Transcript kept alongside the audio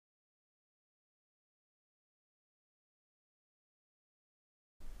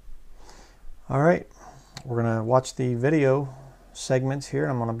All right, we're going to watch the video segments here.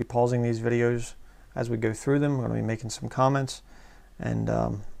 I'm going to be pausing these videos as we go through them. We're going to be making some comments, and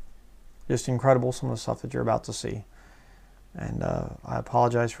just incredible, some of the stuff that you're about to see. And I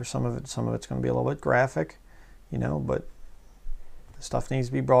apologize for some of it. Some of it's going to be a little bit graphic, you know, but the stuff needs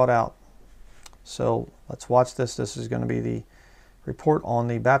to be brought out. So let's watch this. This is going to be the report on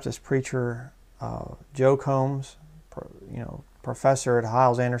the Baptist preacher Joe Combs, professor at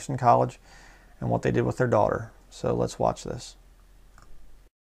Hyles Anderson College, and what they did with their daughter. So let's watch this.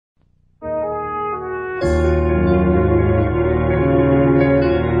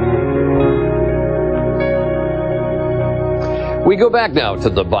 We go back now to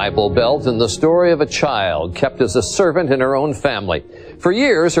the Bible Belt and the story of a child kept as a servant in her own family. For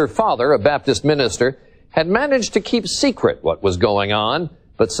years, her father, a Baptist minister, had managed to keep secret what was going on,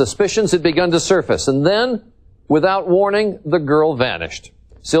 but suspicions had begun to surface. And then, without warning, the girl vanished.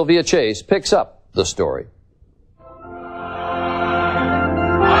 Sylvia Chase picks up the story.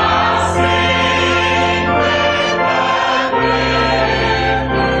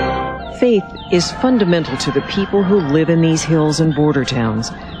 Faith is fundamental to the people who live in these hills and border towns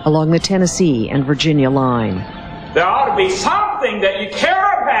along the Tennessee and Virginia line. There ought to be something that you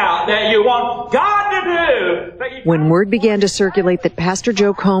care about, that you want God to do. When word began to circulate that Pastor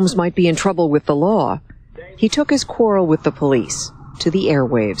Joe Combs might be in trouble with the law, he took his quarrel with the police to the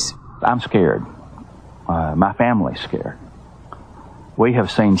airwaves. I'm scared. My family's scared. We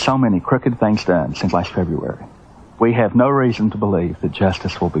have seen so many crooked things done since last February. We have no reason to believe that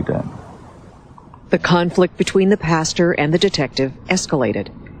justice will be done. The conflict between the pastor and the detective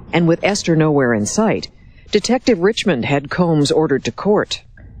escalated, and with Esther nowhere in sight, Detective Richmond had Combs ordered to court.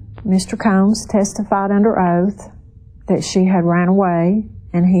 Mr. Combs testified under oath that she had ran away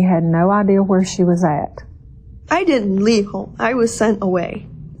and he had no idea where she was at. I didn't leave home. I was sent away.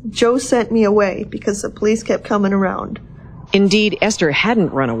 Joe sent me away because the police kept coming around. Indeed, Esther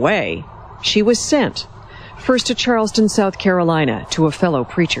hadn't run away. She was sent, first to Charleston, South Carolina, to a fellow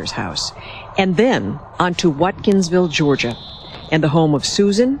preacher's house, and then on to Watkinsville, Georgia, and the home of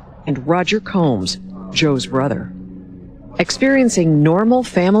Susan and Roger Combs, Joe's brother. Experiencing normal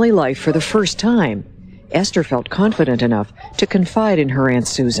family life for the first time, Esther felt confident enough to confide in her Aunt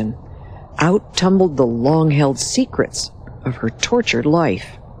Susan. Out tumbled the long-held secrets of her tortured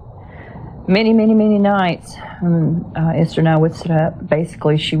life. Many nights, Esther and I would sit up.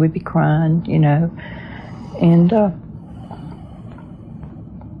 Basically, she would be crying, you know, and...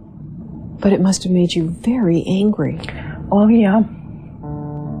 But it must have made you very angry. Oh, yeah.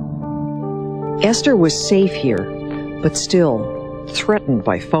 Esther was safe here, but still threatened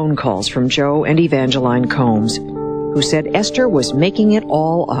by phone calls from Joe and Evangeline Combs, who said Esther was making it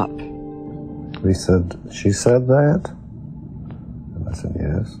all up. He said, "She said that?" And I said,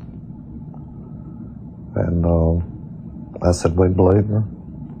 "Yes." And I said, "We believe her."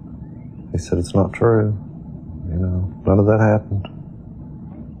 He said, "It's not true. You know, none of that happened."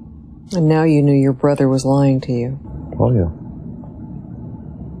 And now you knew your brother was lying to you. Oh, yeah.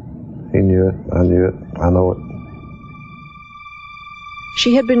 He knew it. I knew it. I know it.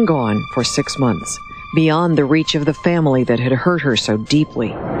 She had been gone for 6 months, beyond the reach of the family that had hurt her so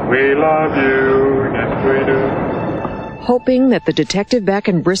deeply. We love you, yes we do. Hoping that the detective back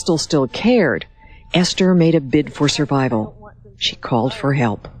in Bristol still cared, Esther made a bid for survival. She called for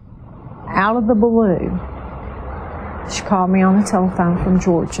help. Out of the blue, she called me on the telephone from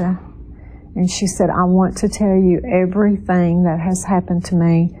Georgia, and she said, "I want to tell you everything that has happened to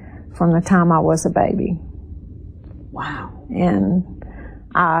me from the time I was a baby." Wow. And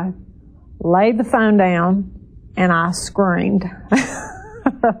I laid the phone down and I screamed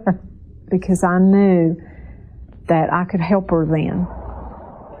because I knew that I could help her then.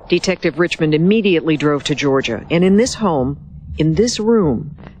 Detective Richmond immediately drove to Georgia, and in this home, in this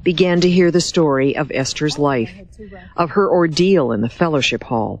room, began to hear the story of Esther's life, of her ordeal in the fellowship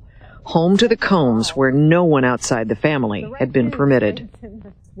hall, home to the Combs where no one outside the family had been permitted.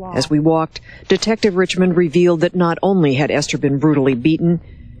 As we walked, Detective Richmond revealed that not only had Esther been brutally beaten,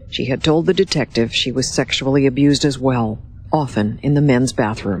 she had told the detective she was sexually abused as well, often in the men's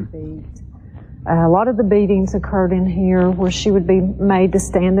bathroom. A lot of the beatings occurred in here where she would be made to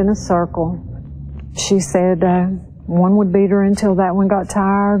stand in a circle. She said one would beat her until that one got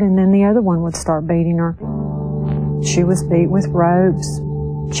tired, and then the other one would start beating her. She was beat with ropes,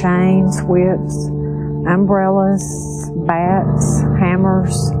 chains, whips, umbrellas, bats,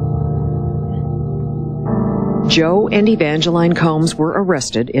 hammers. Joe and Evangeline Combs were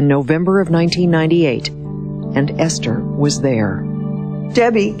arrested in November of 1998, and Esther was there.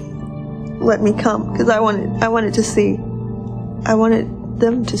 Debbie let me come because I wanted them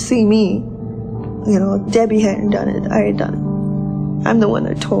to see me. You know, Debbie hadn't done it. I had done it. I'm the one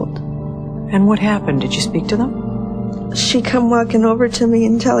that told. And what happened? Did you speak to them? She come walking over to me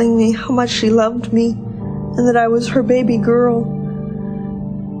and telling me how much she loved me and that I was her baby girl.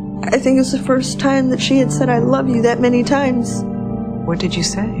 I think it was the first time that she had said I love you that many times. What did you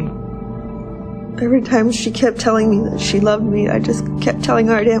say? Every time she kept telling me that she loved me, I just kept telling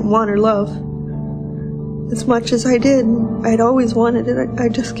her I didn't want her love. As much as I did, I'd always wanted it. I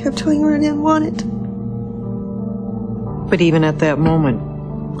just kept telling her I didn't want it. But even at that moment,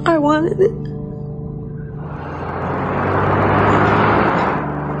 I wanted it.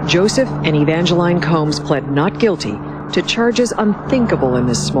 Joseph and Evangeline Combs pled not guilty to charges unthinkable in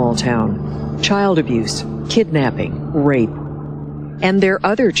this small town: child abuse, kidnapping, rape. And their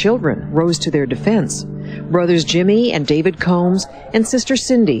other children rose to their defense. Brothers Jimmy and David Combs and sister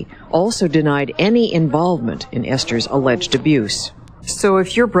Cindy also denied any involvement in Esther's alleged abuse. So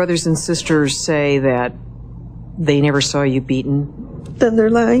if your brothers and sisters say that they never saw you beaten, then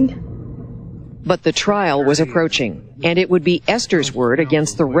they're lying. But the trial was approaching, and it would be Esther's word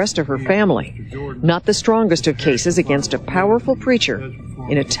against the rest of her family, not the strongest of cases against a powerful preacher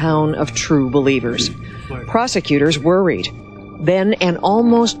in a town of true believers. Prosecutors worried. Then an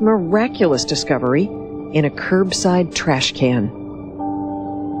almost miraculous discovery in a curbside trash can.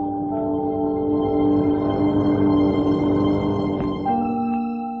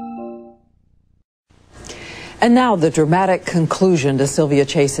 And now the dramatic conclusion to Sylvia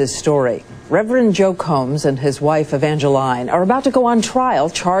Chase's story. Reverend Joe Combs and his wife Evangeline are about to go on trial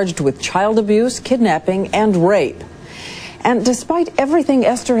charged with child abuse, kidnapping, and rape. And despite everything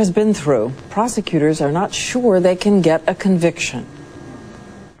Esther has been through, prosecutors are not sure they can get a conviction.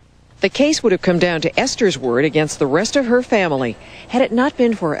 The case would have come down to Esther's word against the rest of her family had it not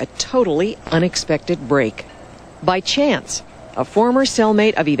been for a totally unexpected break. By chance, a former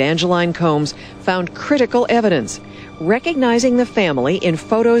cellmate of Evangeline Combs found critical evidence, recognizing the family in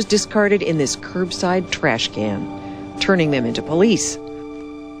photos discarded in this curbside trash can, turning them into police.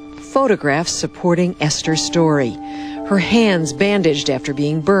 Photographs supporting Esther's story. Her hands bandaged after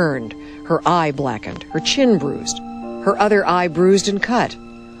being burned, her eye blackened, her chin bruised, her other eye bruised and cut.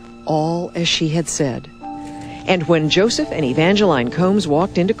 All as she had said. And when Joseph and Evangeline Combs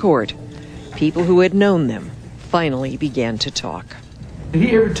walked into court, people who had known them finally began to talk. Did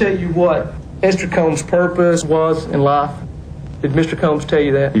he ever tell you what Esther Combs' purpose was in life? Did Mr. Combs tell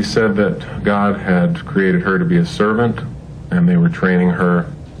you that? He said that God had created her to be a servant, and they were training her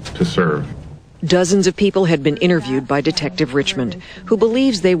to serve. Dozens of people had been interviewed by Detective Richmond, who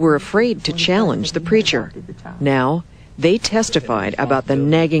believes they were afraid to challenge the preacher. Now, they testified about the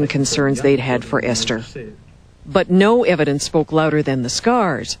nagging concerns they'd had for Esther. But no evidence spoke louder than the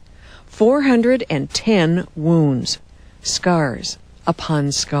scars. 410 wounds. Scars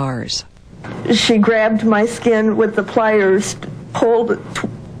upon scars. She grabbed my skin with the pliers,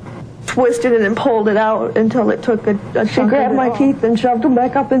 twisted it and pulled it out until it took a She grabbed my teeth and shoved them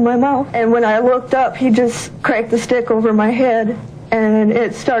back up in my mouth. And when I looked up, he just cracked the stick over my head, and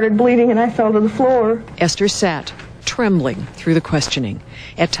it started bleeding, and I fell to the floor. Esther sat, trembling through the questioning,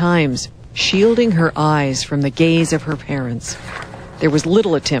 at times shielding her eyes from the gaze of her parents. There was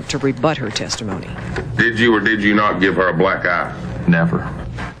little attempt to rebut her testimony. Did you or did you not give her a black eye? Never.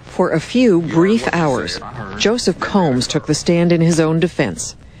 For a few brief hours, Joseph Combs took the stand in his own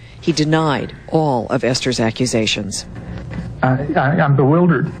defense. He denied all of Esther's accusations. I'm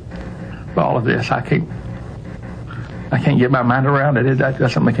bewildered by all of this. I can't get my mind around it. That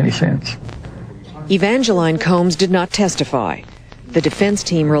doesn't make any sense. Evangeline Combs did not testify. The defense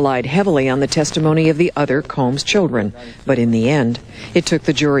team relied heavily on the testimony of the other Combs children, but in the end, it took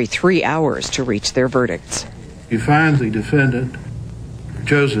the jury 3 hours to reach their verdicts. You find the defendant,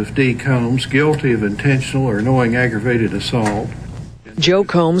 Joseph D. Combs, guilty of intentional or knowing aggravated assault. Joe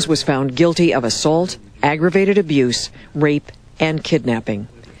Combs was found guilty of assault, aggravated abuse, rape, and kidnapping.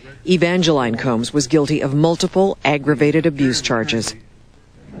 Evangeline Combs was guilty of multiple aggravated abuse charges.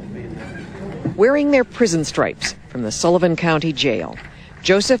 Wearing their prison stripes from the Sullivan County Jail,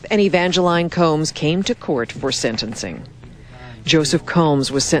 Joseph and Evangeline Combs came to court for sentencing. Joseph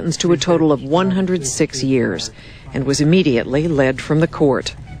Combs was sentenced to a total of 106 years and was immediately led from the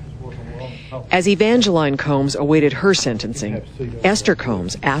court. As Evangeline Combs awaited her sentencing, Esther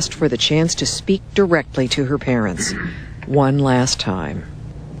Combs asked for the chance to speak directly to her parents one last time.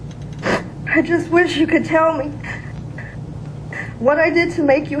 I just wish you could tell me what I did to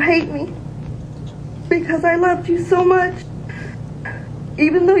make you hate me. Because I loved you so much.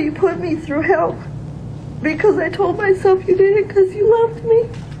 Even though you put me through hell. Because I told myself you did it because you loved me.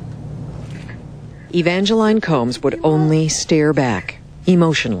 Evangeline Combs would only stare back,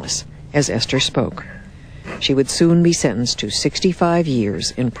 emotionless, as Esther spoke. She would soon be sentenced to 65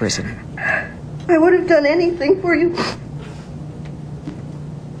 years in prison. I would have done anything for you.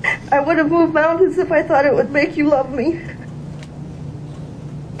 I would have moved mountains if I thought it would make you love me.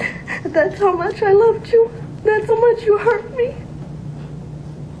 That's how much I loved you. That's how much you hurt me.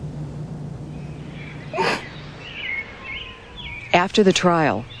 After the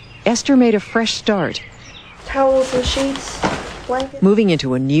trial, Esther made a fresh start, Towels and sheets, blankets. moving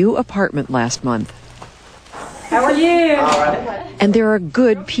into a new apartment last month. How are you? And there are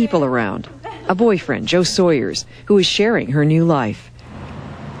good people around. A boyfriend, Joe Sawyers, who is sharing her new life.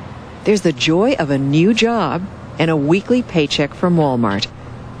 There's the joy of a new job and a weekly paycheck from Walmart,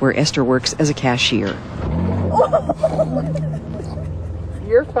 where Esther works as a cashier.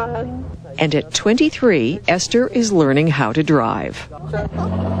 You're fine. And at 23, Esther is learning how to drive.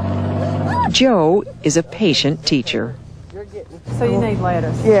 Joe is a patient teacher. So you need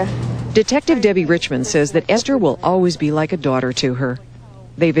lettuce? Yeah. Detective Debbie Richmond says that Esther will always be like a daughter to her.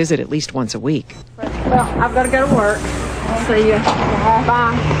 They visit at least once a week. Well, I've got to go to work. I'll see you.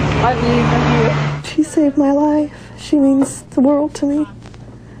 Bye. Love you. Love you. She saved my life. She means the world to me.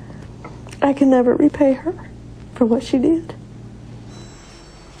 I can never repay her for what she did.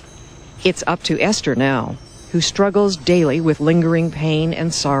 It's up to Esther now, who struggles daily with lingering pain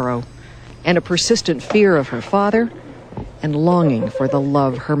and sorrow, and a persistent fear of her father, and longing for the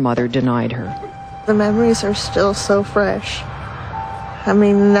love her mother denied her. The memories are still so fresh. I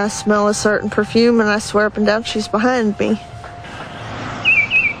mean, I smell a certain perfume and I swear up and down she's behind me.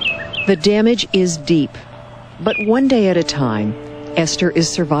 The damage is deep, but one day at a time, Esther is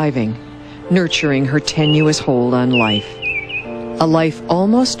surviving, nurturing her tenuous hold on life. A life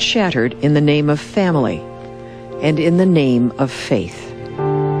almost shattered in the name of family and in the name of faith.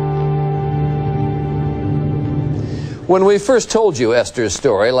 When we first told you Esther's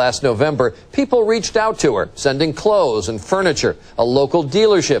story last November, people reached out to her, sending clothes and furniture. A local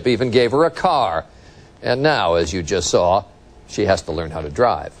dealership even gave her a car. And now, as you just saw, she has to learn how to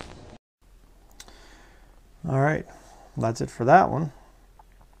drive. All right, that's it for that one.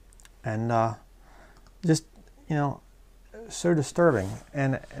 And just, you know, so disturbing.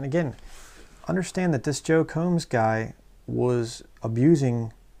 And again, understand that this Joe Combs guy was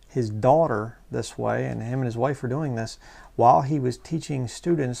abusing his daughter this way, and him and his wife were doing this while he was teaching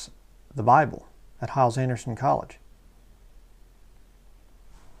students the Bible at Hyles Anderson College.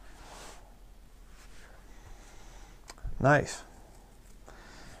 Nice.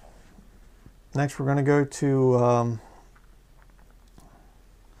 Next we're going to go to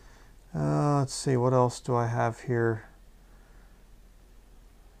let's see, what else do I have here?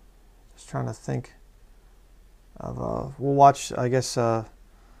 Just trying to think of we'll watch, I guess,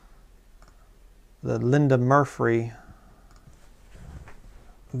 the Linda Murphy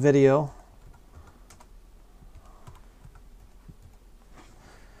video.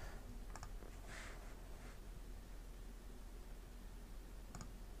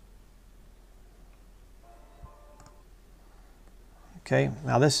 Okay,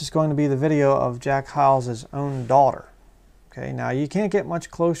 now this is going to be the video of Jack Hyles' own daughter. Okay, now you can't get much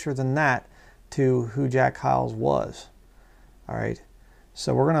closer than that to who Jack Hyles was. All right.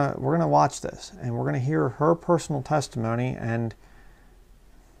 So we're gonna watch this, and we're gonna hear her personal testimony, and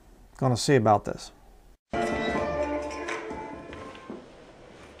gonna see about this.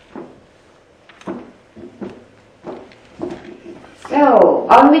 So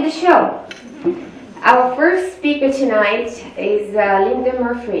on with the show. Our first speaker tonight is Linda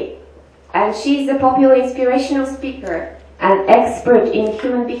Murphy, and she's a popular inspirational speaker and expert in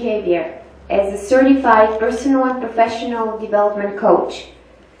human behavior. As a certified personal and professional development coach,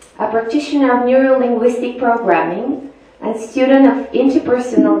 a practitioner of neuro-linguistic programming, and student of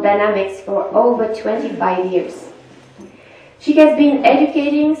interpersonal dynamics for over 25 years. She has been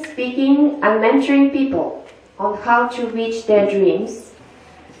educating, speaking, and mentoring people on how to reach their dreams,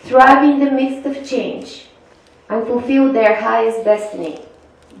 thrive in the midst of change, and fulfill their highest destiny,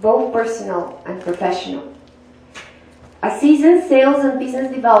 both personal and professional. A seasoned sales and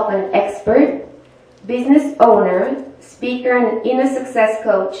business development expert, business owner, speaker, and inner success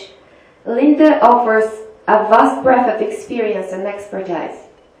coach, Linda offers a vast breadth of experience and expertise.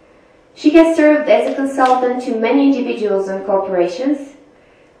 She has served as a consultant to many individuals and corporations,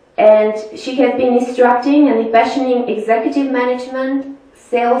 and she has been instructing and impassioning executive management,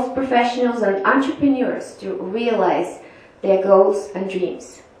 sales professionals, and entrepreneurs to realize their goals and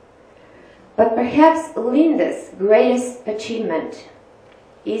dreams. But perhaps Linda's greatest achievement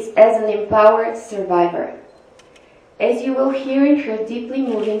is as an empowered survivor, as you will hear in her deeply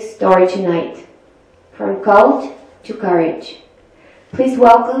moving story tonight, from cult to courage. Please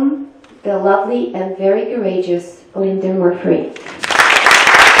welcome the lovely and very courageous Linda Murphy.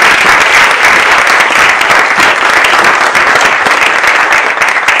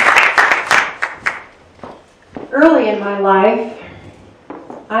 Early in my life,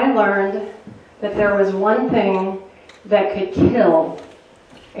 I learned that there was one thing that could kill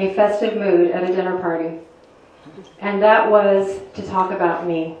a festive mood at a dinner party, and that was to talk about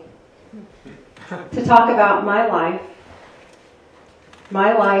me. To talk about my life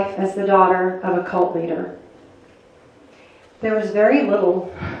as the daughter of a cult leader. There was very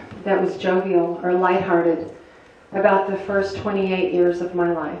little that was jovial or lighthearted about the first 28 years of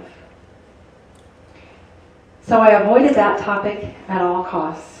my life. So I avoided that topic at all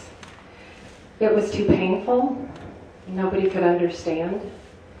costs. It was too painful. Nobody could understand.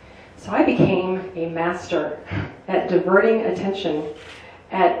 So I became a master at diverting attention,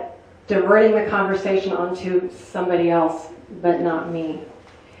 at diverting the conversation onto somebody else, but not me.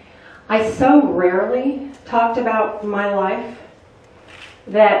 I so rarely talked about my life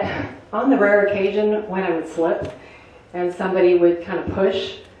that on the rare occasion when I would slip and somebody would kind of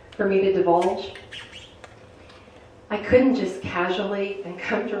push for me to divulge, I couldn't just casually and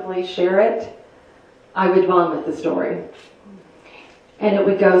comfortably share it. I would vomit the story. And it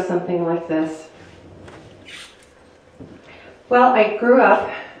would go something like this. Well, I grew up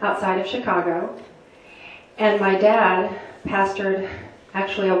outside of Chicago, and my dad pastored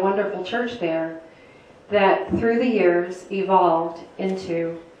actually a wonderful church there that through the years evolved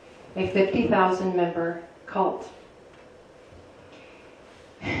into a 50,000 member cult.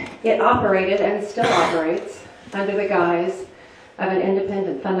 It operated and still operates under the guise of an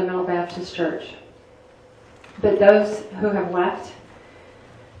independent fundamental Baptist church. But those who have left,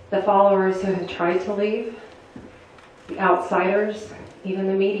 the followers who have tried to leave, the outsiders, even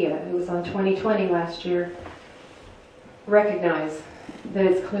the media, it was on 2020 last year, recognize that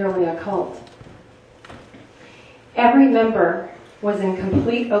it's clearly a cult. Every member was in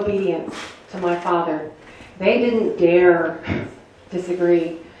complete obedience to my father. They didn't dare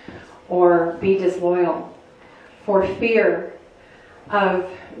disagree or be disloyal for fear of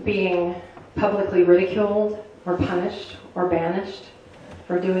being publicly ridiculed or punished or banished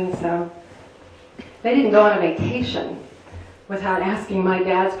for doing so. They didn't go on a vacation without asking my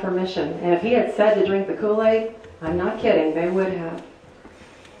dad's permission. And if he had said to drink the Kool-Aid, I'm not kidding, they would have.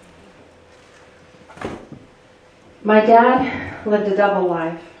 My dad lived a double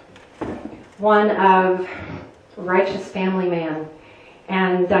life, one of righteous family man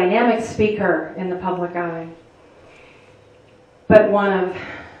and dynamic speaker in the public eye, but one of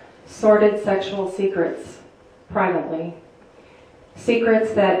sordid sexual secrets privately.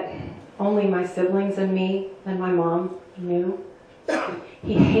 Secrets that only my siblings and me and my mom knew.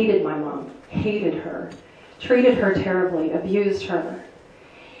 He hated my mom, hated her, treated her terribly, abused her,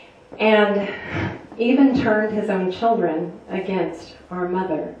 and even turned his own children against our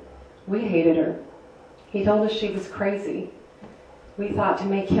mother. We hated her. He told us she was crazy. We thought to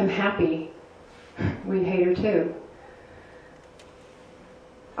make him happy, we'd hate her too.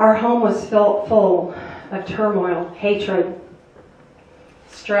 Our home was full of turmoil, hatred,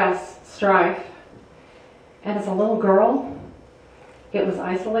 stress, strife. And as a little girl, it was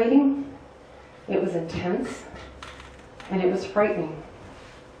isolating, it was intense, and it was frightening.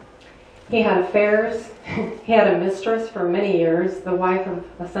 He had affairs. He had a mistress for many years, the wife of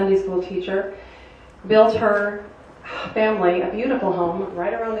a Sunday school teacher, built her family a beautiful home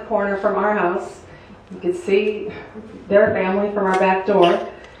right around the corner from our house. You could see their family from our back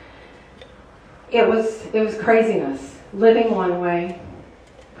door. It was craziness, living one way,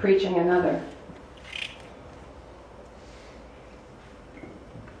 preaching another.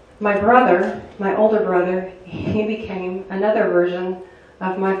 My brother, my older brother, he became another version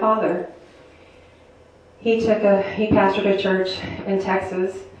of my father. He pastored a church in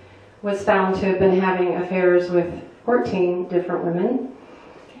Texas, was found to have been having affairs with 14 different women,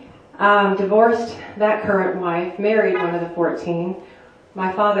 divorced that current wife, married one of the 14.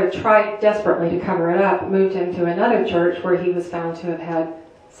 My father tried desperately to cover it up, moved him to another church where he was found to have had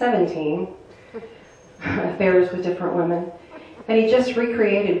 17 affairs with different women. And he just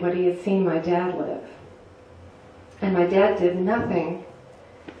recreated what he had seen my dad live. And my dad did nothing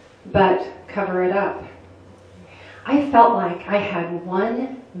but cover it up. I felt like I had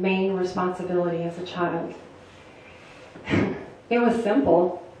one main responsibility as a child. It was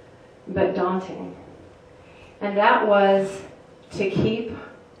simple, but daunting. And that was to keep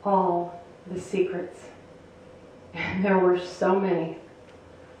all the secrets. And there were so many.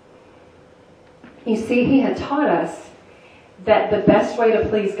 You see, he had taught us that the best way to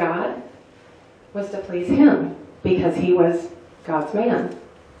please God was to please him, because he was God's man.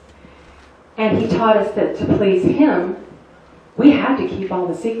 And he taught us that to please him, we had to keep all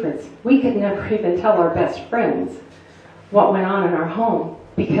the secrets. We could never even tell our best friends what went on in our home,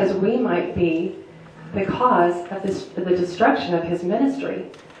 because we might be the cause of the destruction of his ministry.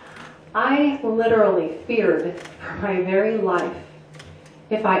 I literally feared for my very life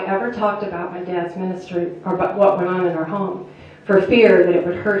if I ever talked about my dad's ministry or about what went on in our home, for fear that it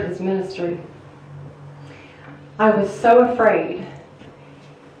would hurt his ministry. I was so afraid.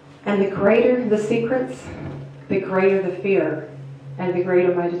 And the greater the secrets, the greater the fear, and the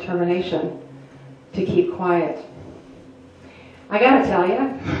greater my determination to keep quiet. I gotta tell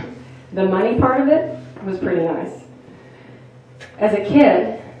you, the money part of it was pretty nice. As a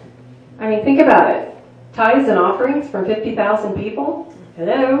kid, I mean, think about it. Tithes and offerings from 50,000 people?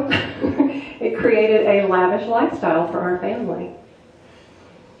 Hello? It created a lavish lifestyle for our family.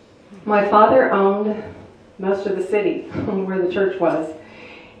 My father owned most of the city where the church was.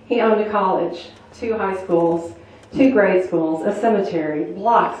 He owned a college, 2 high schools, 2 grade schools, a cemetery,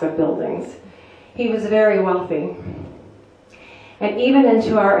 blocks of buildings. He was very wealthy. And even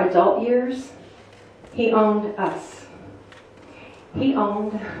into our adult years, he owned us. He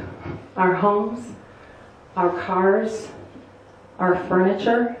owned our homes, our cars, our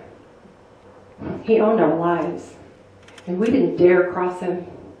furniture. He owned our lives. And we didn't dare cross him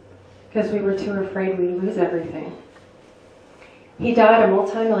because we were too afraid we'd lose everything. He died a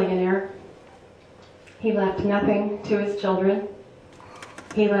multimillionaire. He left nothing to his children.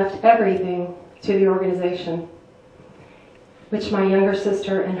 He left everything to the organization, which my younger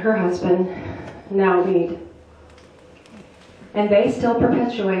sister and her husband now lead. And they still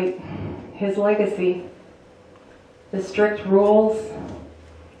perpetuate his legacy, the strict rules,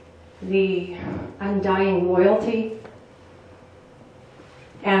 the undying loyalty,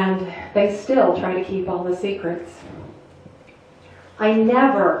 and they still try to keep all the secrets. I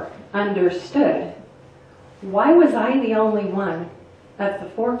never understood, why was I the only one of the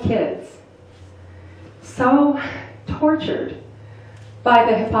 4 kids so tortured by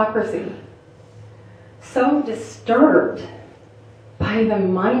the hypocrisy, so disturbed by the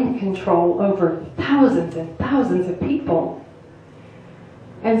mind control over thousands and thousands of people,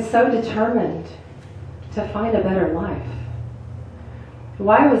 and so determined to find a better life?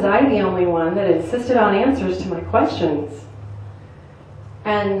 Why was I the only one that insisted on answers to my questions?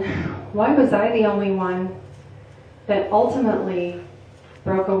 And why was I the only one that ultimately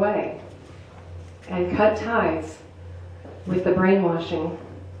broke away and cut ties with the brainwashing,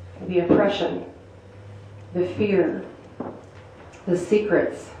 the oppression, the fear, the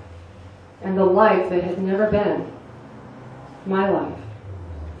secrets, and the life that had never been my life?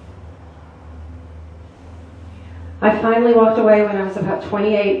 I finally walked away when I was about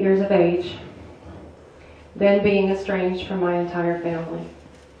 28 years of age, then being estranged from my entire family.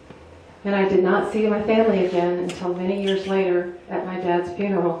 And I did not see my family again until many years later at my dad's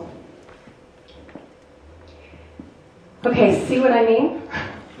funeral. Okay, see what I mean?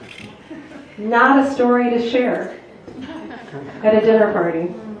 Not a story to share at a dinner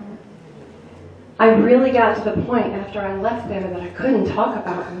party. I really got to the point after I left there that I couldn't talk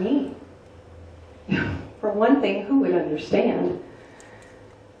about me. For one thing, who would understand?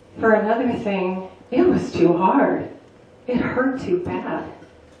 For another thing, it was too hard. It hurt too bad.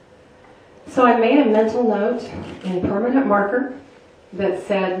 So I made a mental note in permanent marker that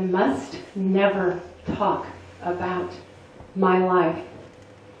said, must never talk about my life.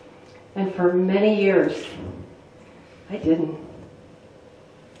 And for many years, I didn't.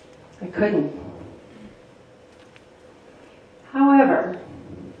 I couldn't. However,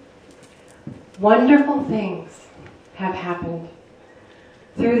 wonderful things have happened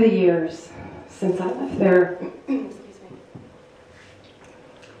through the years since I left there.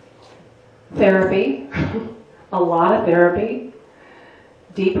 Therapy, a lot of therapy,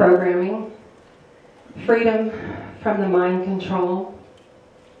 deprogramming, freedom from the mind control,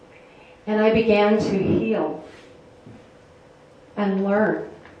 and I began to heal and learn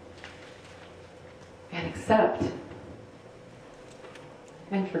and accept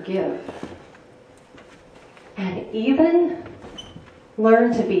and forgive, and even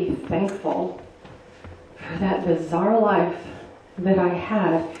learn to be thankful for that bizarre life that I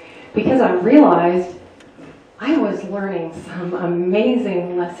had, because I realized I was learning some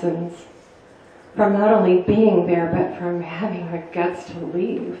amazing lessons from not only being there, but from having the guts to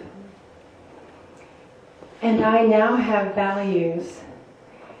leave. And I now have values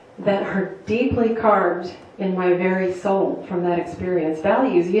that are deeply carved in my very soul from that experience.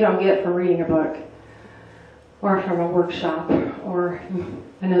 Values you don't get from reading a book or from a workshop or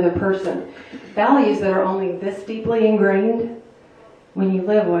another person. Values that are only this deeply ingrained when you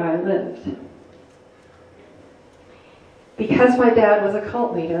live what I lived. Because my dad was a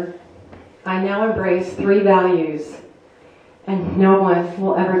cult leader, I now embrace 3 values, and no one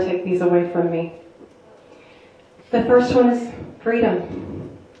will ever take these away from me. The first one is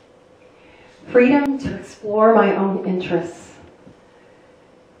freedom. Freedom to explore my own interests.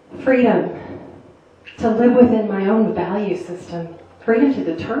 Freedom to live within my own value system. Freedom to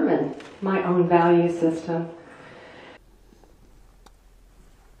determine my own value system.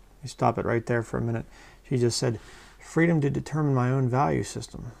 You stop it right there for a minute. She just said, freedom to determine my own value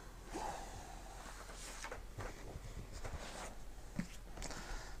system.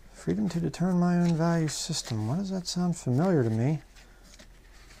 Freedom to determine my own value system. Why does that sound familiar to me?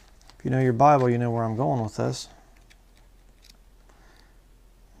 If you know your Bible, you know where I'm going with this.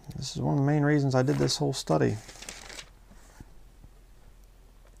 This is one of the main reasons I did this whole study.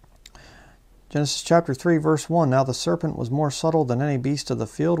 Genesis chapter 3, verse 1. Now the serpent was more subtle than any beast of the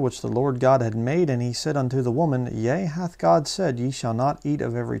field which the Lord God had made, and he said unto the woman, Yea, hath God said, Ye shall not eat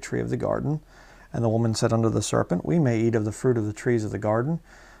of every tree of the garden? And the woman said unto the serpent, We may eat of the fruit of the trees of the garden,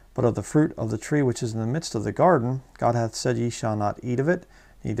 but of the fruit of the tree which is in the midst of the garden, God hath said, Ye shall not eat of it,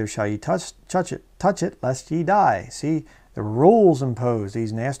 neither shall ye touch it, lest ye die. See, the rules imposed,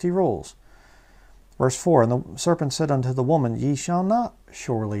 these nasty rules. Verse 4, And the serpent said unto the woman, Ye shall not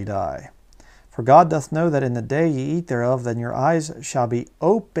surely die. For God doth know that in the day ye eat thereof, then your eyes shall be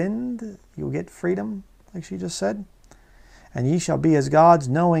opened. You'll get freedom, like she just said. And ye shall be as gods,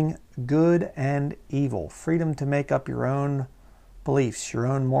 knowing good and evil. Freedom to make up your own beliefs, your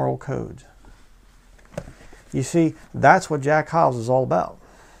own moral codes. You see, that's what Jack Hyles is all about.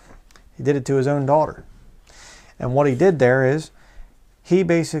 He did it to his own daughter. And what he did there is, he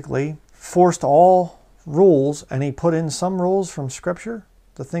basically forced all rules, and he put in some rules from Scripture.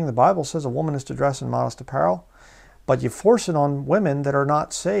 The thing the Bible says a woman is to dress in modest apparel, but you force it on women that are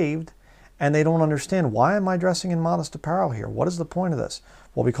not saved, and they don't understand, why am I dressing in modest apparel here? What is the point of this?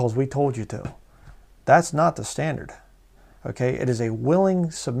 Well, because we told you to. That's not the standard. Okay, it is a willing,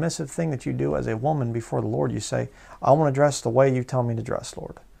 submissive thing that you do as a woman before the Lord. You say, I want to dress the way you tell me to dress,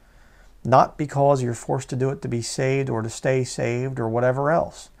 Lord. Not because you're forced to do it to be saved or to stay saved or whatever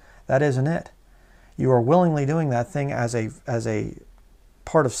else. That isn't it. You are willingly doing that thing as a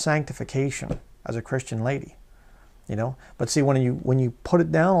part of sanctification as a Christian lady. You know, but see, when you put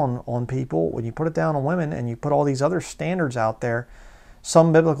it down on people, when you put it down on women, and you put all these other standards out there,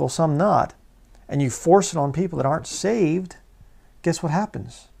 some biblical, some not, and you force it on people that aren't saved, guess what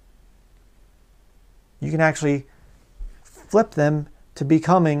happens? You can actually flip them to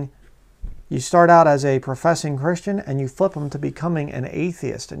becoming, you start out as a professing Christian and you flip them to becoming an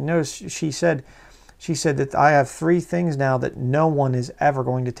atheist. And notice she said that I have 3 things now that no one is ever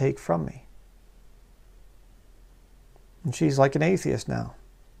going to take from me. And she's like an atheist now.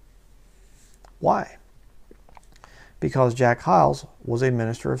 Why? Because Jack Hyles was a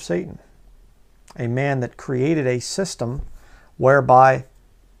minister of Satan. A man that created a system whereby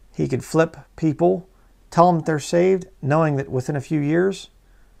he could flip people, tell them that they're saved, knowing that within a few years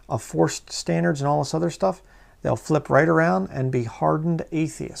of forced standards and all this other stuff, they'll flip right around and be hardened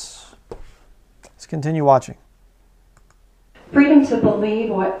atheists. Let's continue watching. Freedom to believe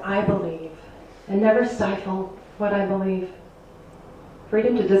what I believe and never stifle what I believe.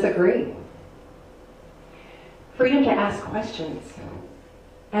 Freedom to disagree. Freedom to ask questions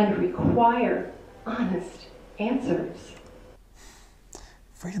and require honest answers.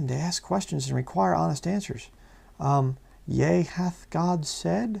 Freedom to ask questions and require honest answers. Yea, hath God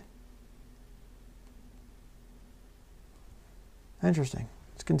said? Interesting.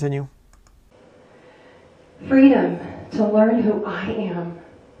 Let's continue. Freedom to learn who I am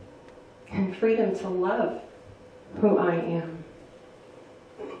and freedom to love who I am.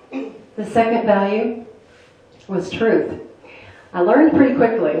 The second value was truth. I learned pretty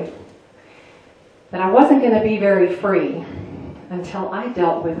quickly that I wasn't going to be very free until I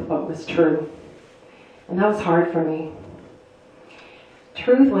dealt with what was true. And that was hard for me.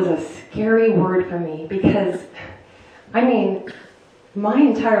 Truth was a scary word for me because, my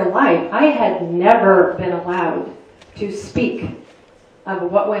entire life, I had never been allowed to speak of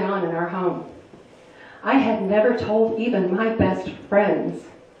what went on in our home. I had never told even my best friends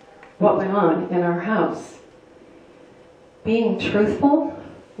what went on in our house. Being truthful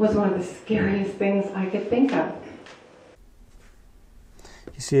was one of the scariest things I could think of.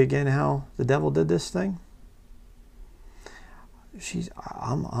 You see again how the devil did this thing?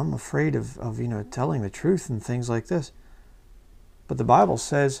 I'm afraid of telling the truth and things like this. But the Bible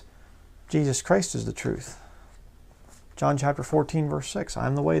says Jesus Christ is the truth. John chapter 14, verse 6, I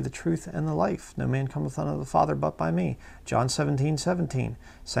am the way, the truth, and the life. No man cometh unto the Father but by me. John 17, 17,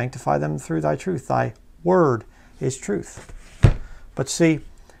 sanctify them through thy truth. Thy word is truth. But see,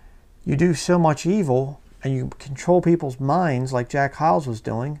 you do so much evil and you control people's minds like Jack Hyles was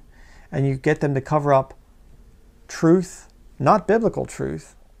doing, and you get them to cover up truth, not biblical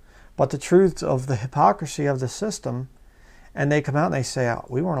truth, but the truth of the hypocrisy of the system, and they come out and they say, oh,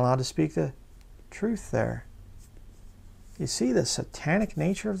 we weren't allowed to speak the truth there. You see the satanic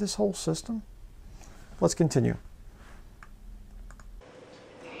nature of this whole system? Let's continue.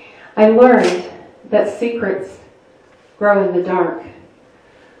 I learned that secrets grow in the dark,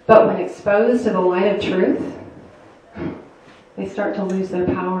 but when exposed to the light of truth, they start to lose their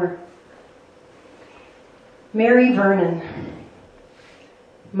power. Mary Vernon,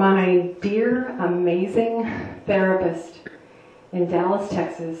 my dear, amazing therapist in Dallas,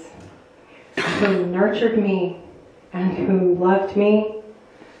 Texas, who nurtured me and who loved me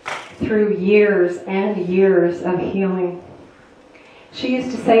through years and years of healing. She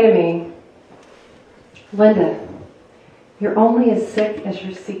used to say to me, Linda, you're only as sick as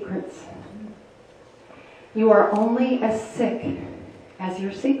your secrets. You are only as sick as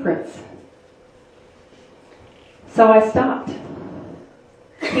your secrets. So I stopped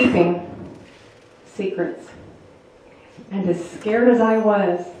keeping secrets. And as scared as I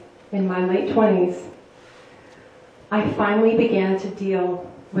was in my late 20s, I finally began to deal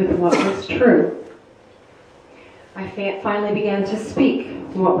with what was true. I finally began to speak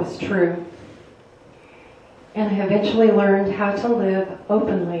what was true. And I eventually learned how to live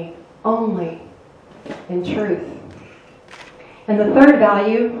openly, only in truth. And the third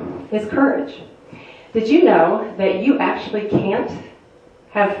value is courage. Did you know that you actually can't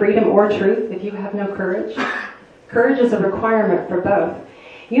have freedom or truth if you have no courage? Courage is a requirement for both.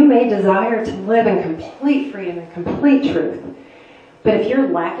 You may desire to live in complete freedom and complete truth, but if you're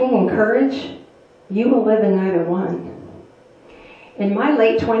lacking in courage, you will live in neither one. In my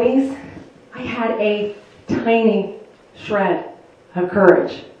late 20s, I had a tiny shred of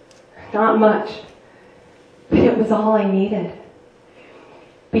courage. Not much, but it was all I needed.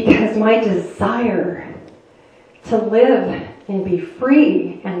 Because my desire to live and be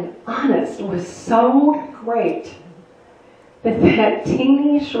free and honest was so great that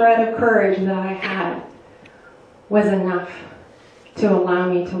teeny shred of courage that I had was enough to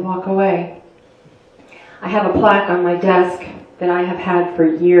allow me to walk away. I have a plaque on my desk that I have had for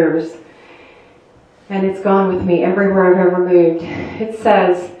years, and it's gone with me everywhere I've ever moved. It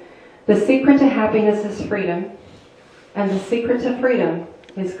says, the secret to happiness is freedom, and the secret to freedom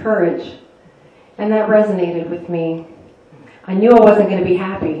is courage. And that resonated with me. I knew I wasn't going to be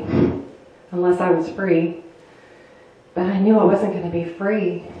happy unless I was free. But I knew I wasn't going to be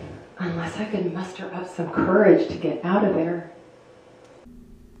free unless I could muster up some courage to get out of there.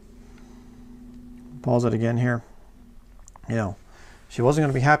 Pause it again here. You know, she wasn't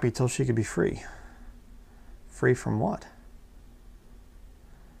going to be happy till she could be free. Free from what?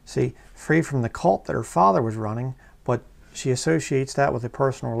 See, free from the cult that her father was running, but she associates that with a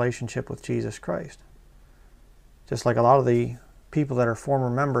personal relationship with Jesus Christ. Just like a lot of the people that are former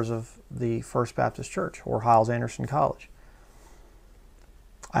members of the First Baptist Church or Hyles Anderson College.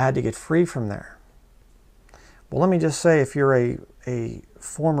 I had to get free from there. Well, let me just say, if you're a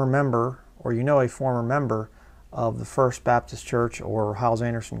former member, or you know a former member of the First Baptist Church or Hyles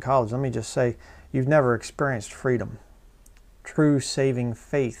Anderson College, let me just say, you've never experienced freedom. True saving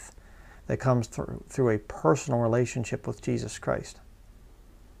faith that comes through a personal relationship with Jesus Christ.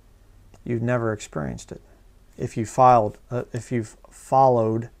 You've never experienced it. If you've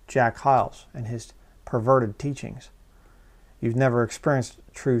followed Jack Hyles and his perverted teachings, you've never experienced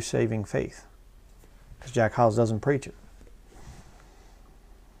true saving faith, because Jack Hyles doesn't preach it.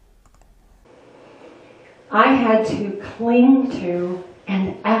 I had to cling to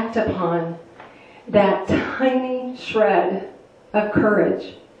and act upon that tiny shred of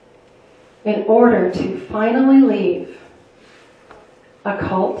courage in order to finally leave a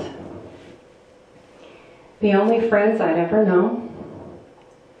cult, the only friends I'd ever known,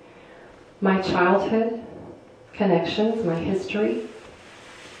 my childhood connections, my history,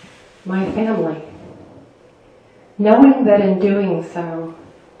 my family, knowing that in doing so,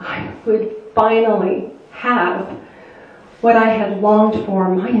 I would finally have what I had longed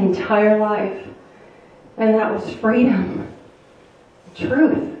for my entire life, and that was freedom,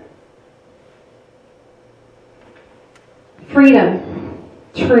 truth. Freedom,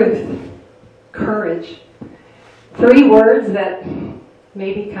 truth, courage. 3 words that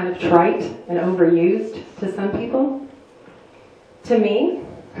may be kind of trite and overused to some people. To me,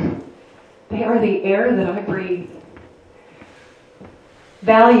 they are the air that I breathe.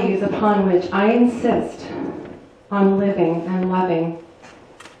 values upon which I insist on living and loving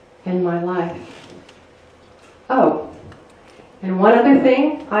in my life. Oh, and one other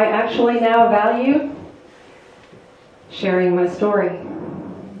thing I actually now value: sharing my story,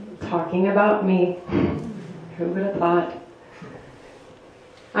 talking about me. Who would have thought?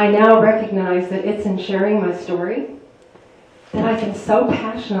 I now recognize that it's in sharing my story that I can so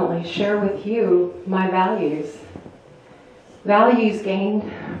passionately share with you my values. Values gained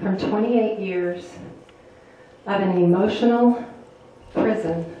from 28 years of an emotional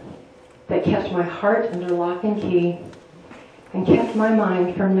prison that kept my heart under lock and key and kept my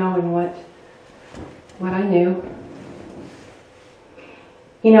mind from knowing what I knew.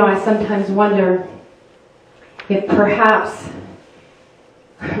 You know, I sometimes wonder if perhaps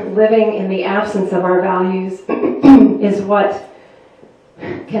living in the absence of our values is what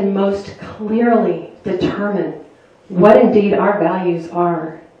can most clearly determine what indeed our values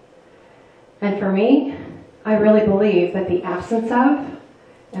are. And for me, I really believe that the absence of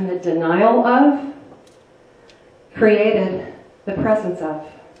and the denial of created the presence of.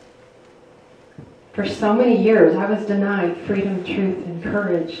 For so many years, I was denied freedom, truth, and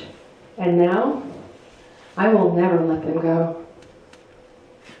courage. And now, I will never let them go.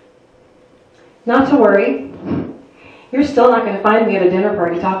 Not to worry, you're still not going to find me at a dinner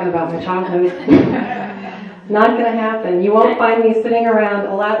party talking about my childhood. Not going to happen. You won't find me sitting around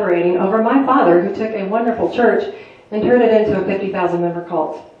elaborating over my father, who took a wonderful church and turned it into a 50,000 member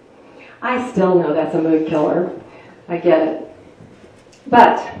cult. I still know that's a mood killer. I get it.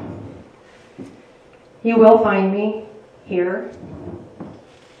 But you will find me here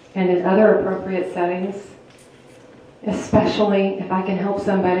and in other appropriate settings, especially if I can help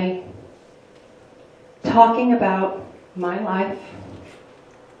somebody, talking about my life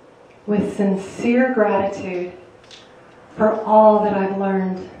with sincere gratitude for all that I've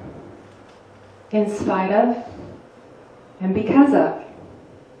learned in spite of and because of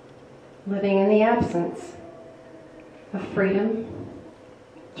living in the absence of freedom,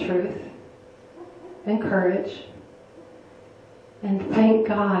 truth, and courage. And thank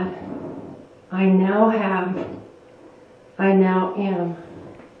God, I now am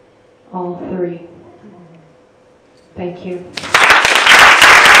all three. Thank you.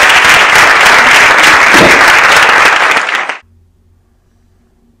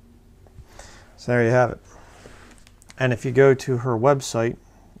 So there you have it. And if you go to her website,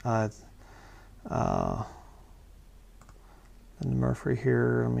 Linda Murphy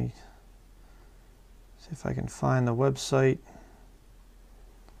here, let me see if I can find the website.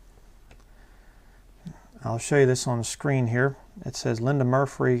 I'll show you this on the screen here. It says, Linda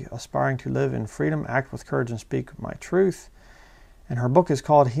Murphy, aspiring to live in freedom, act with courage, and speak my truth. And her book is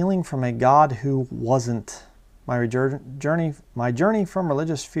called Healing from a God Who Wasn't. My journey from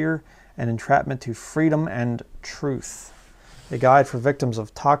religious fear and entrapment to freedom and truth. A guide for victims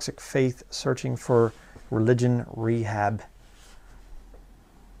of toxic faith searching for religion rehab.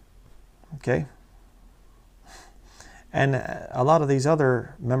 Okay. And a lot of these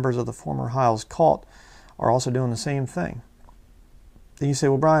other members of the former Hyles cult are also doing the same thing. Then you say,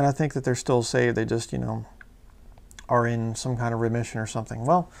 well, Bryan, I think that they're still saved. They just, are in some kind of remission or something.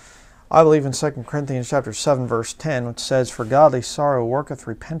 Well, I believe in 2 Corinthians chapter 7, verse 10, which says, For godly sorrow worketh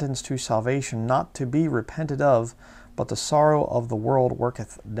repentance to salvation, not to be repented of, but the sorrow of the world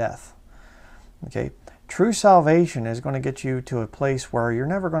worketh death. Okay, true salvation is going to get you to a place where you're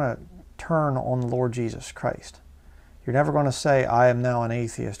never going to turn on the Lord Jesus Christ. You're never going to say, I am now an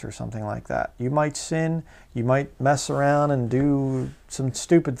atheist or something like that. You might sin, you might mess around and do some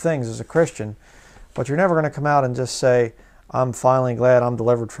stupid things as a Christian, but you're never going to come out and just say, I'm finally glad I'm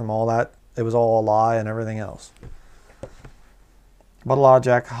delivered from all that. It was all a lie and everything else. But a lot of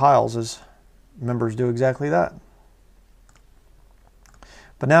Jack Hyles' members do exactly that.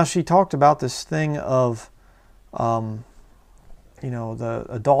 But now she talked about this thing of, the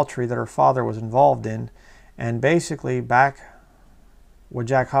adultery that her father was involved in. And basically, back when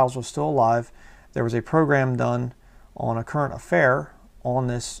Jack Hyles was still alive, there was a program done on a current affair on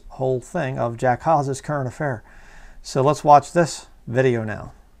this whole thing of Jack Hyles' current affair. So let's watch this video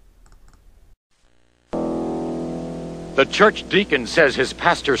now. The church deacon says his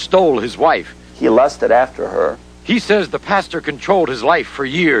pastor stole his wife. He lusted after her. He says the pastor controlled his life for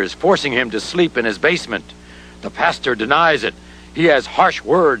years, forcing him to sleep in his basement. The pastor denies it. He has harsh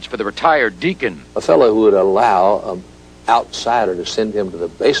words for the retired deacon. A fellow who would allow an outsider to send him to the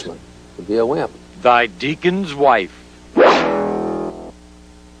basement would be a wimp. Thy deacon's wife.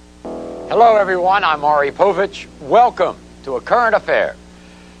 Hello, everyone. I'm Ari Povich. Welcome to A Current Affair.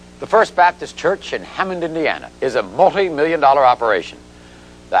 The First Baptist Church in Hammond, Indiana, is a multi-million-dollar operation.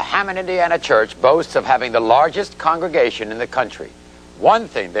 The Hammond, Indiana church boasts of having the largest congregation in the country. One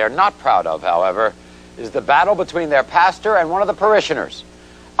thing they're not proud of, however, is the battle between their pastor and one of the parishioners.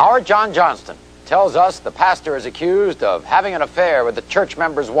 Our John Johnston tells us the pastor is accused of having an affair with the church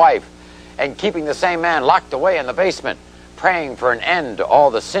member's wife and keeping the same man locked away in the basement, praying for an end to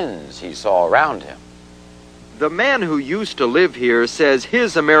all the sins he saw around him. The man who used to live here says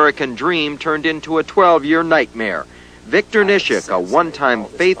his American dream turned into a 12-year nightmare. Victor Nishik, a one-time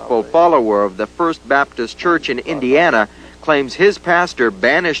faithful follower of the First Baptist Church in Indiana, claims his pastor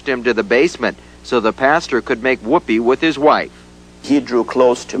banished him to the basement so the pastor could make whoopee with his wife. He drew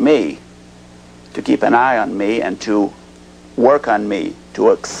close to me to keep an eye on me and to work on me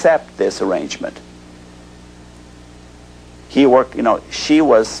to accept this arrangement. He worked,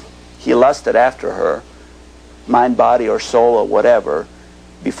 he lusted after her, mind, body, or soul, or whatever,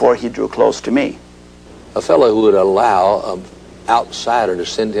 before he drew close to me. A fellow who would allow an outsider to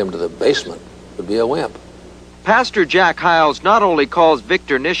send him to the basement would be a wimp. Pastor Jack Hyles not only calls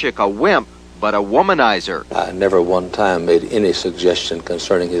Victor Nishik a wimp, but a womanizer. I never one time made any suggestion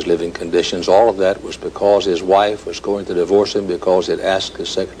concerning his living conditions. All of that was because his wife was going to divorce him because he'd asked his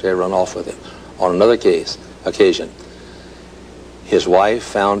secretary to run off with him. On another occasion, his wife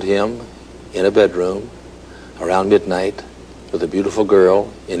found him in a bedroom around midnight with a beautiful girl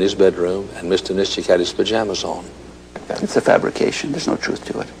in his bedroom, and Mr. Nishik had his pajamas on. It's a fabrication. There's no truth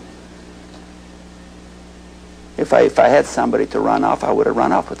to it. If I had somebody to run off, I would have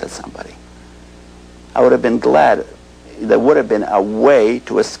run off with that somebody. I would have been glad. There would have been a way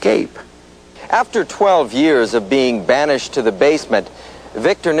to escape. After 12 years of being banished to the basement,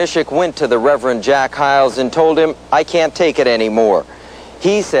 Victor Nishik went to the Reverend Jack Hyles and told him, "I can't take it anymore."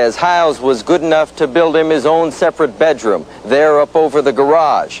 He says Hyles was good enough to build him his own separate bedroom there up over the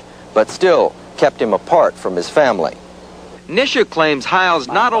garage, but still kept him apart from his family. Nishik claims Hyles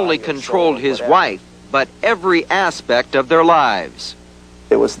not only controlled his wife, but every aspect of their lives.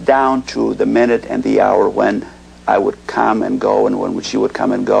 It was down to the minute and the hour when I would come and go and when she would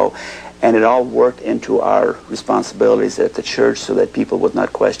come and go, and it all worked into our responsibilities at the church so that people would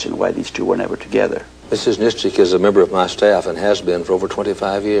not question why these two were never together. Mrs. Nishik is a member of my staff and has been for over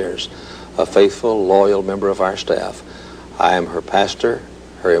 25 years, a faithful, loyal member of our staff. I am her pastor,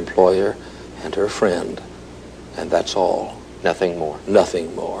 her employer, and her friend, and that's all. Nothing more.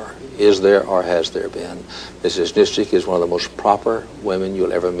 Nothing more. Is there or has there been? Mrs. Nishik is one of the most proper women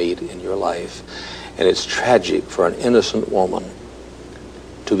you'll ever meet in your life, and it's tragic for an innocent woman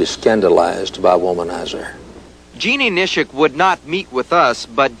to be scandalized by a womanizer. Jeannie Nishik would not meet with us,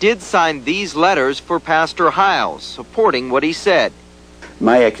 but did sign these letters for Pastor Hyles, supporting what he said.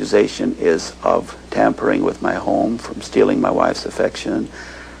 My accusation is of tampering with my home, from stealing my wife's affection,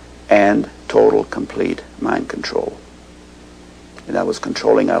 and total, complete mind control. And I was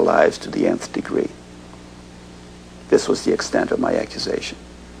controlling our lives to the nth degree. This was the extent of my accusation.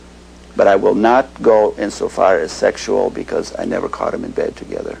 But I will not go insofar as sexual because I never caught him in bed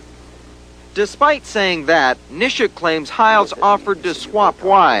together. Despite saying that, Nishik claims Hyles offered to swap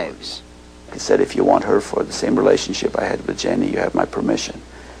wives. He said, if you want her for the same relationship I had with Jenny, you have my permission.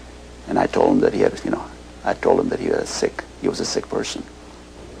 And I told him that he had, he was a sick person.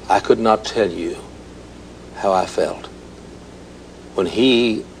 I could not tell you how I felt when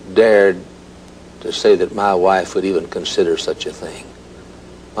he dared to say that my wife would even consider such a thing.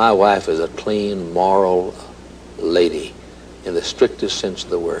 My wife is a clean, moral lady in the strictest sense of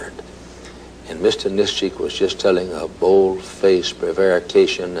the word. And Mr. Nishik was just telling a bold-faced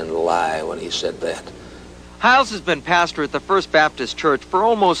prevarication and lie when he said that. Hyles has been pastor at the First Baptist Church for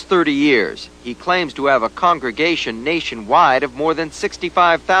almost 30 years. He claims to have a congregation nationwide of more than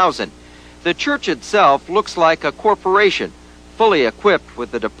 65,000. The church itself looks like a corporation, fully equipped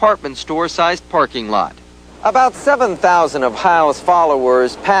with a department store-sized parking lot. About 7,000 of Hyles'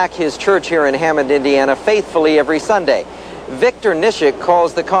 followers pack his church here in Hammond, Indiana faithfully every Sunday. Victor Nishik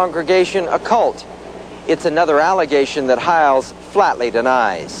calls the congregation a cult. It's another allegation that Hyles flatly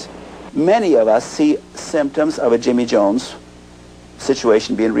denies. Many of us see symptoms of a Jimmy Jones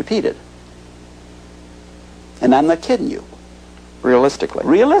situation being repeated. And I'm not kidding you. Realistically.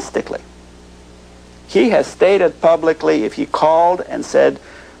 Realistically. He has stated publicly, if he called and said,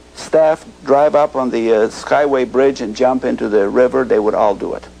 staff, drive up on the Skyway Bridge and jump into the river, they would all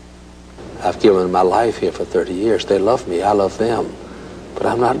do it. I've given my life here for 30 years. They love me. I love them. But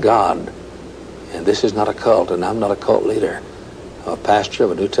I'm not God. And this is not a cult, and I'm not a cult leader. I'm a pastor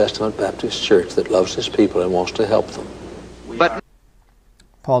of a New Testament Baptist church that loves his people and wants to help them. But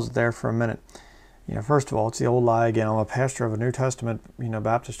pause it there for a minute. First of all, it's the old lie again. I'm a pastor of a New Testament,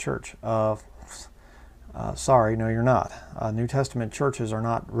 Baptist church. Sorry, no, you're not. New Testament churches are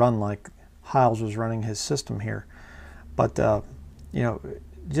not run like Hyles was running his system here. But, you know,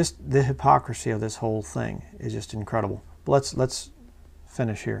 just the hypocrisy of this whole thing is just incredible. But let's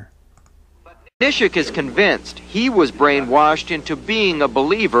finish here. Nishik is convinced he was brainwashed into being a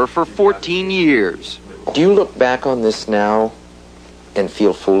believer for 14 years. Do you look back on this now and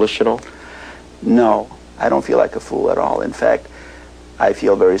feel foolish at all? No, I don't feel like a fool at all. In fact, I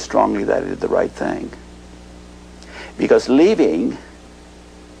feel very strongly that I did the right thing. Because leaving,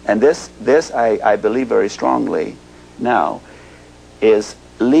 and this I believe very strongly now, is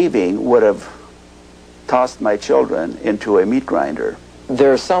leaving would have tossed my children into a meat grinder.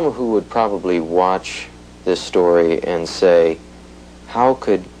 There are some who would probably watch this story and say, how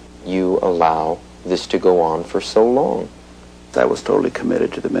could you allow this to go on for so long? I was totally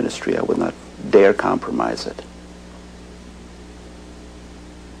committed to the ministry. I would not dare compromise it.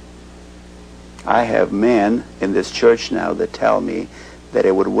 I have men in this church now that tell me that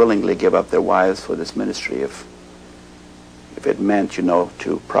they would willingly give up their wives for this ministry if it meant, you know,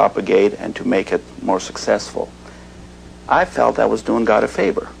 to propagate and to make it more successful. I felt I was doing God a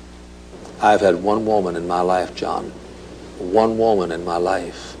favor. I've had one woman in my life, John. One woman in my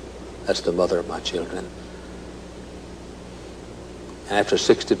life. That's the mother of my children. And after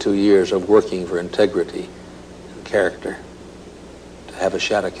 62 years of working for integrity and character, to have a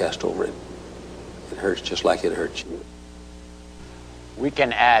shadow cast over it, it hurts just like it hurts you. We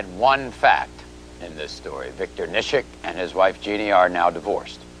can add one fact in this story. Victor Nishik and his wife Jeannie are now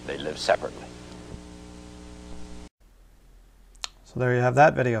divorced. They live separately. So there you have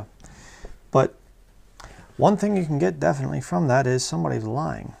that video. But one thing you can get definitely from that is somebody's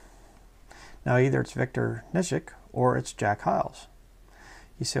lying. Now either it's Victor Nishik or it's Jack Hyles.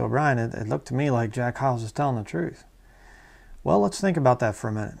 You say, well, Bryan, it looked to me like Jack Hyles is telling the truth. Well, let's think about that for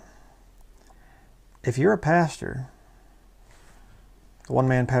a minute. If you're a pastor, the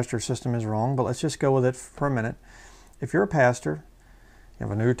one-man pastor system is wrong, but let's just go with it for a minute. If you're a pastor, you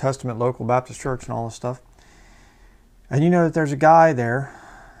have a New Testament local Baptist church and all this stuff, and you know that there's a guy there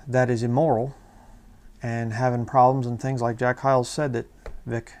that is immoral and having problems and things like Jack Hyles said that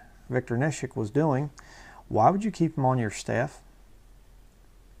Victor Nishik was doing, why would you keep him on your staff?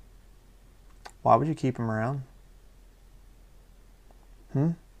 Why would you keep him around?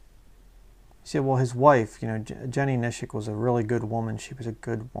 You say, well, his wife, you know, Jenny Nishik was a really good woman. She was a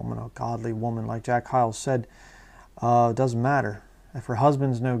good woman, a godly woman. Like Jack Hyles said, it doesn't matter. If her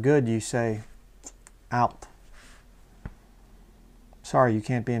husband's no good, you say, out. Sorry, you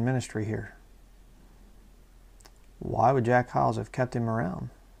can't be in ministry here. Why would Jack Hyles have kept him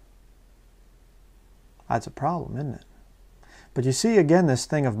around? That's a problem, isn't it? But you see, again, this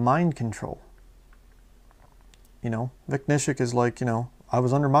thing of mind control. You know, Vic Nishik is like, you know, I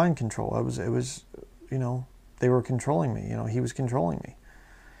was under mind control. It was, you know, they were controlling me. You know, he was controlling me.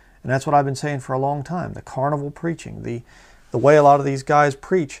 And that's what I've been saying for a long time. The carnival preaching, the way a lot of these guys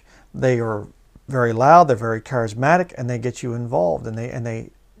preach, they are very loud, they're very charismatic, and they get you involved, and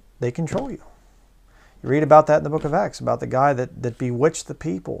they control you. You read about that in the book of Acts, about the guy that bewitched the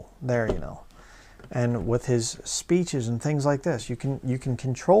people there, you know. And with his speeches and things like this, you can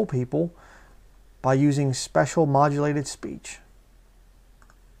control people by using special modulated speech.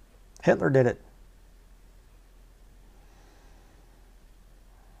 Hitler did it.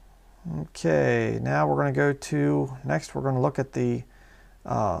 Okay, now we're going to go to, next we're going to look at the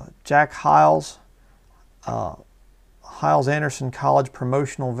Jack Hyles, Hyles-Anderson College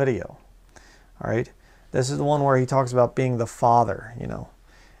promotional video. All right, this is the one where he talks about being the father, you know.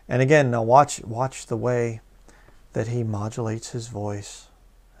 And again, now watch the way that he modulates his voice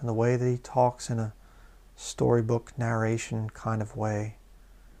and the way that he talks in a storybook narration kind of way.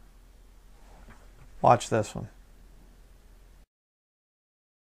 Watch this one.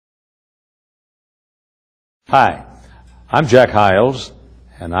 Hi, I'm Jack Hyles,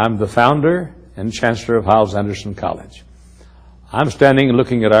 and I'm the founder and chancellor of Hyles-Anderson College. I'm standing and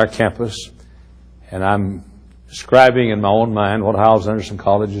looking at our campus, and I'm describing in my own mind what Hyles-Anderson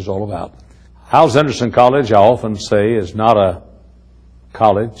College is all about. Hyles-Anderson College, I often say, is not a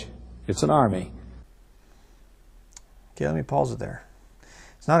college, it's an army. Okay, let me pause it there.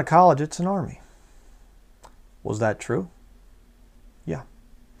 It's not a college, it's an army. Was that true? Yeah.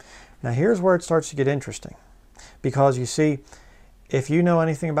 Now here's where it starts to get interesting. Because you see, if you know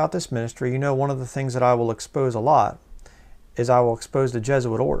anything about this ministry, you know one of the things that I will expose a lot is I will expose the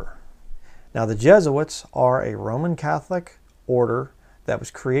Jesuit order. Now the Jesuits are a Roman Catholic order that was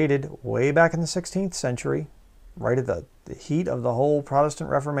created way back in the 16th century, right at the heat of the whole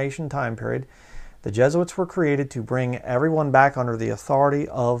Protestant Reformation time period. The Jesuits were created to bring everyone back under the authority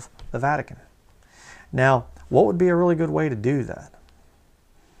of the Vatican. Now, what would be a really good way to do that?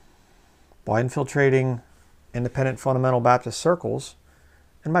 By infiltrating independent fundamental Baptist circles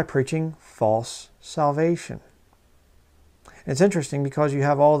and by preaching false salvation. And it's interesting because you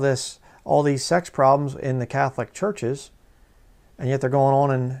have all these sex problems in the Catholic churches, and yet they're going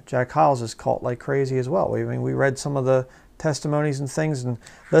on in Jack Hyles' cult like crazy as well. I mean, we read some of the testimonies and things and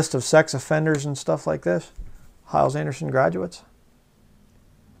list of sex offenders and stuff like this. Hyles Anderson graduates.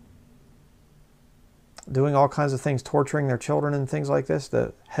 Doing all kinds of things, torturing their children and things like this.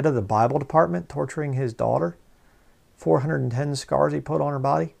 The head of the Bible department torturing his daughter. 410 scars he put on her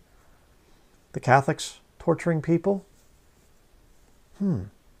body. The Catholics torturing people.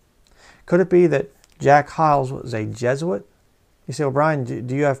 Could it be that Jack Hyles was a Jesuit? You say, well, Bryan,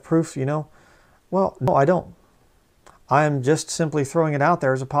 do you have proof, you know? Well, no, I don't. I am just simply throwing it out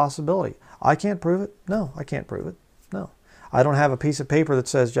there as a possibility. I can't prove it. No, I can't prove it. No. I don't have a piece of paper that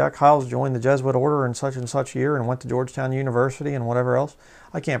says Jack Hyles joined the Jesuit order in such and such year and went to Georgetown University and whatever else.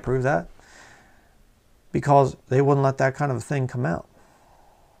 I can't prove that because they wouldn't let that kind of a thing come out.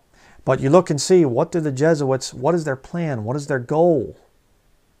 But you look and see, what do the Jesuits, what is their plan? What is their goal?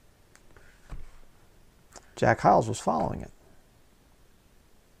 Jack Hyles was following it.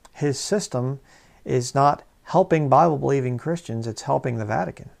 His system is not helping Bible-believing Christians, it's helping the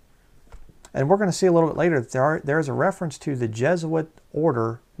Vatican. And we're going to see a little bit later that there is a reference to the Jesuit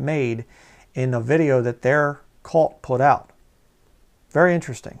order made in a video that their cult put out. Very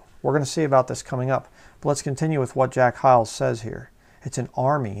interesting. We're going to see about this coming up. But let's continue with what Jack Hyles says here. It's an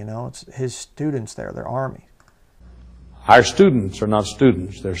army, you know. It's his students there, their army. Our students are not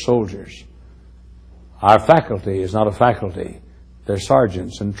students, they're soldiers. Our faculty is not a faculty, they're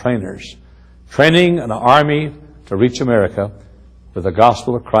sergeants and trainers, training an army to reach America with the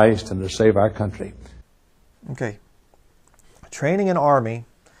gospel of Christ and to save our country. Okay. Training an army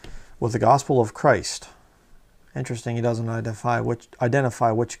with the gospel of Christ. Interesting, he doesn't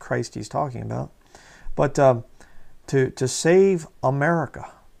identify which Christ he's talking about. But to save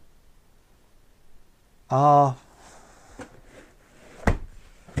America.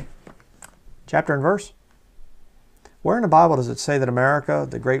 Chapter and verse. Where in the Bible does it say that America,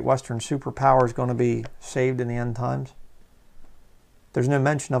 the great Western superpower, is going to be saved in the end times? There's no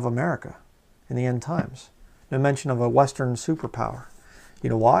mention of America in the end times. No mention of a Western superpower. You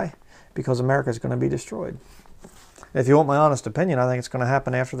know why? Because America is going to be destroyed. If you want my honest opinion, I think it's going to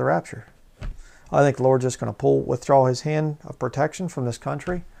happen after the rapture. I think the Lord's just going to withdraw his hand of protection from this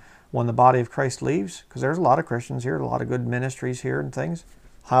country when the body of Christ leaves, because there's a lot of Christians here, a lot of good ministries here and things.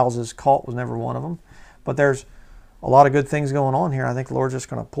 Hyles' cult was never one of them. But there's a lot of good things going on here. I think the Lord's just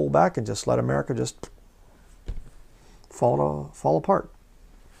going to pull back and just let America just fall apart.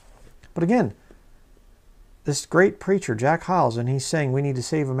 But again, this great preacher, Jack Hyles, and he's saying we need to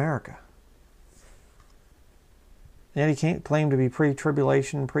save America. And yet he can't claim to be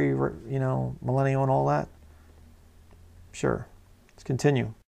pre-tribulation, millennial and all that. Sure. Let's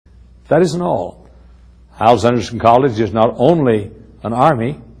continue. That isn't all. Hyles Anderson College is not only an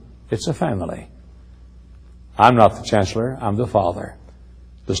army, it's a family. I'm not the chancellor, I'm the father.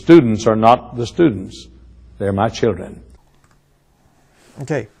 The students are not the students, they're my children.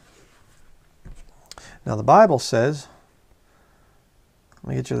 Okay. Now the Bible says, let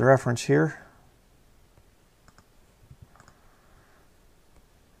me get you the reference here.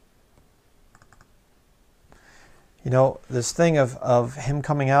 You know, this thing of him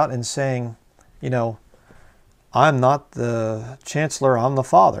coming out and saying, you know, I'm not the chancellor, I'm the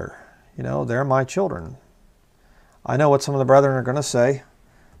father. You know, they're my children. I know what some of the brethren are going to say.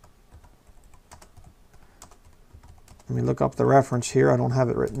 Let me look up the reference here. I don't have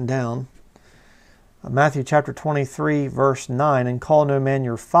it written down. Matthew chapter 23, verse 9, and call no man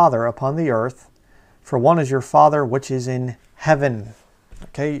your father upon the earth, for one is your Father which is in heaven.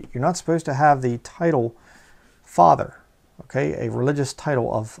 Okay, you're not supposed to have the title Father, okay, a religious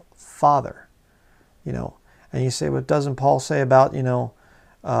title of Father, you know. And you say, what doesn't Paul say about, you know,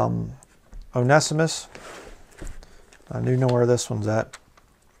 Onesimus? I do know where this one's at.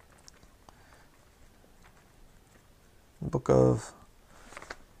 The book of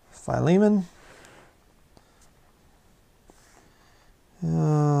Philemon.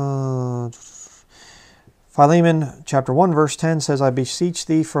 Philemon chapter 1 verse 10 says, I beseech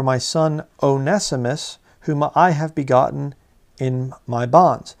thee for my son Onesimus, whom I have begotten in my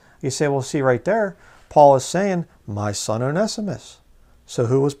bonds. You say, well, see right there, Paul is saying, my son Onesimus. So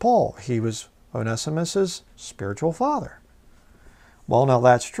who was Paul? He was Onesimus's spiritual father. Well, now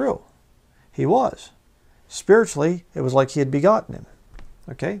that's true. He was. Spiritually, it was like he had begotten him.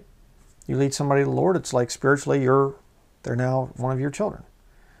 Okay? You lead somebody to the Lord, it's like spiritually they're now one of your children.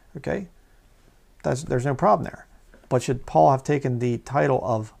 Okay? There's no problem there. But should Paul have taken the title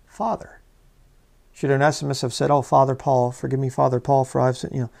of Father? Should Onesimus have said, "Oh, Father Paul, forgive me, Father Paul, for I've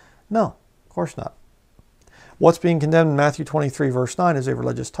sinned"? No, of course not. What's being condemned in Matthew 23, verse 9 is a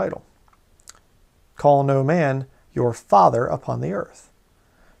religious title. Call no man your father upon the earth,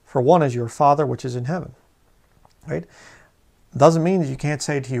 for one is your Father which is in heaven. Right? Doesn't mean that you can't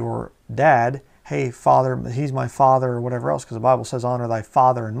say to your dad, "Hey, Father, he's my father," or whatever else, because the Bible says, "Honor thy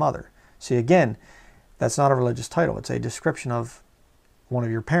father and mother." See, again, that's not a religious title. It's a description of one of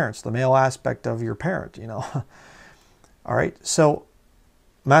your parents, the male aspect of your parent, All right, so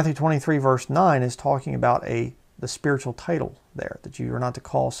Matthew 23, verse 9 is talking about the spiritual title there, that you are not to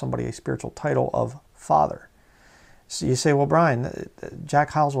call somebody a spiritual title of father. So you say, well, Bryan,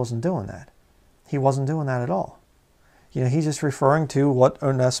 Jack Hyles wasn't doing that. He wasn't doing that at all. He's just referring to what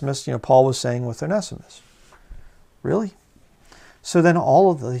Onesimus, Paul was saying with Onesimus. Really? So then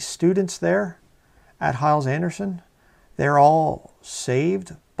all of the students there at Hyles Anderson, they're all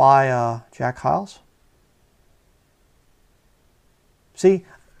saved by Jack Hyles? See,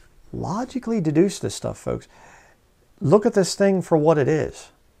 logically deduce this stuff, folks. Look at this thing for what it is.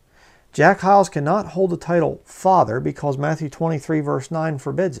 Jack Hyles cannot hold the title Father because Matthew 23, verse 9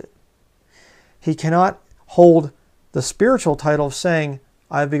 forbids it. He cannot hold the spiritual title of saying,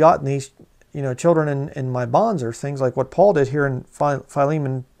 "I have begotten these children in my bonds," or things like what Paul did here in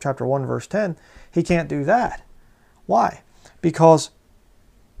Philemon chapter 1, verse 10. He can't do that. Why? Because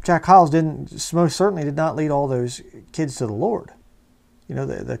Jack Hyles most certainly did not lead all those kids to the Lord.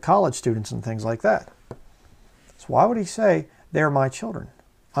 The college students and things like that. So why would he say, "They're my children.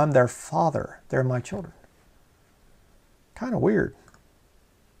 I'm their father. They're my children"? Kind of weird.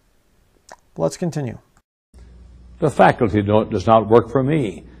 But let's continue. The faculty does not work for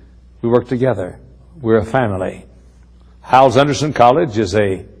me. We work together. We're a family. Hyles Anderson College is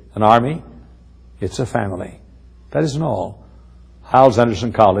an army. It's a family. That isn't all. Hyles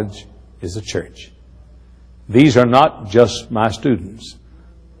Anderson College is a church. These are not just my students.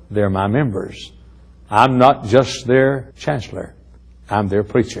 They're my members. I'm not just their chancellor. I'm their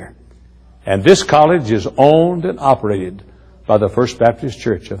preacher. And this college is owned and operated by the First Baptist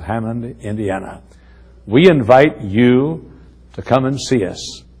Church of Hammond, Indiana. We invite you to come and see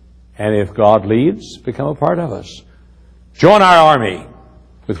us. And if God leads, become a part of us. Join our army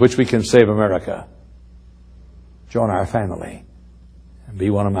with which we can save America. Join our family and be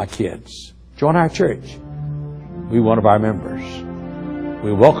one of my kids. Join our church. Be one of our members.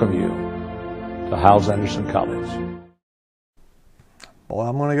 We welcome you to Hyles Anderson College. Boy,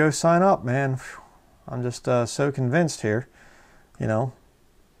 I'm going to go sign up, man. I'm just so convinced here.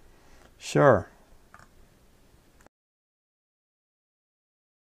 Sure.